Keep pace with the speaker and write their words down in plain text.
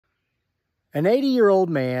An 80-year-old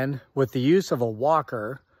man with the use of a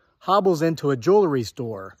walker hobbles into a jewelry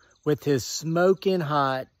store with his smoking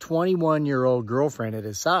hot 21-year-old girlfriend at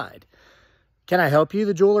his side. "Can I help you?"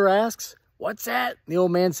 the jeweler asks. "What's that?" the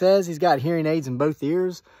old man says. He's got hearing aids in both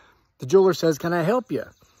ears. The jeweler says, "Can I help you?"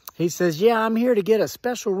 He says, "Yeah, I'm here to get a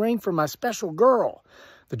special ring for my special girl."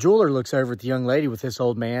 The jeweler looks over at the young lady with this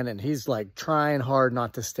old man, and he's like trying hard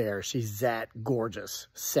not to stare. She's that gorgeous,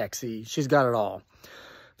 sexy. She's got it all.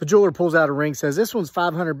 The jeweler pulls out a ring, says, "This one's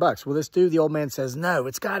 $500. Will this do?" The old man says, "No,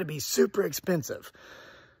 it's got to be super expensive."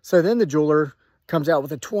 So then the jeweler comes out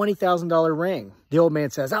with a $20,000 ring. The old man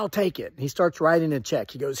says, "I'll take it." He starts writing a check.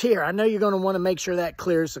 He goes, "Here, I know you're going to want to make sure that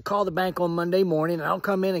clears, so call the bank on Monday morning, and I'll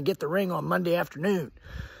come in and get the ring on Monday afternoon."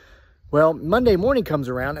 Well, Monday morning comes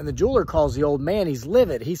around, and the jeweler calls the old man. He's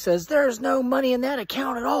livid. He says, "There's no money in that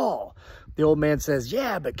account at all." The old man says,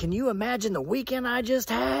 "Yeah, but can you imagine the weekend I just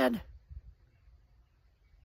had?"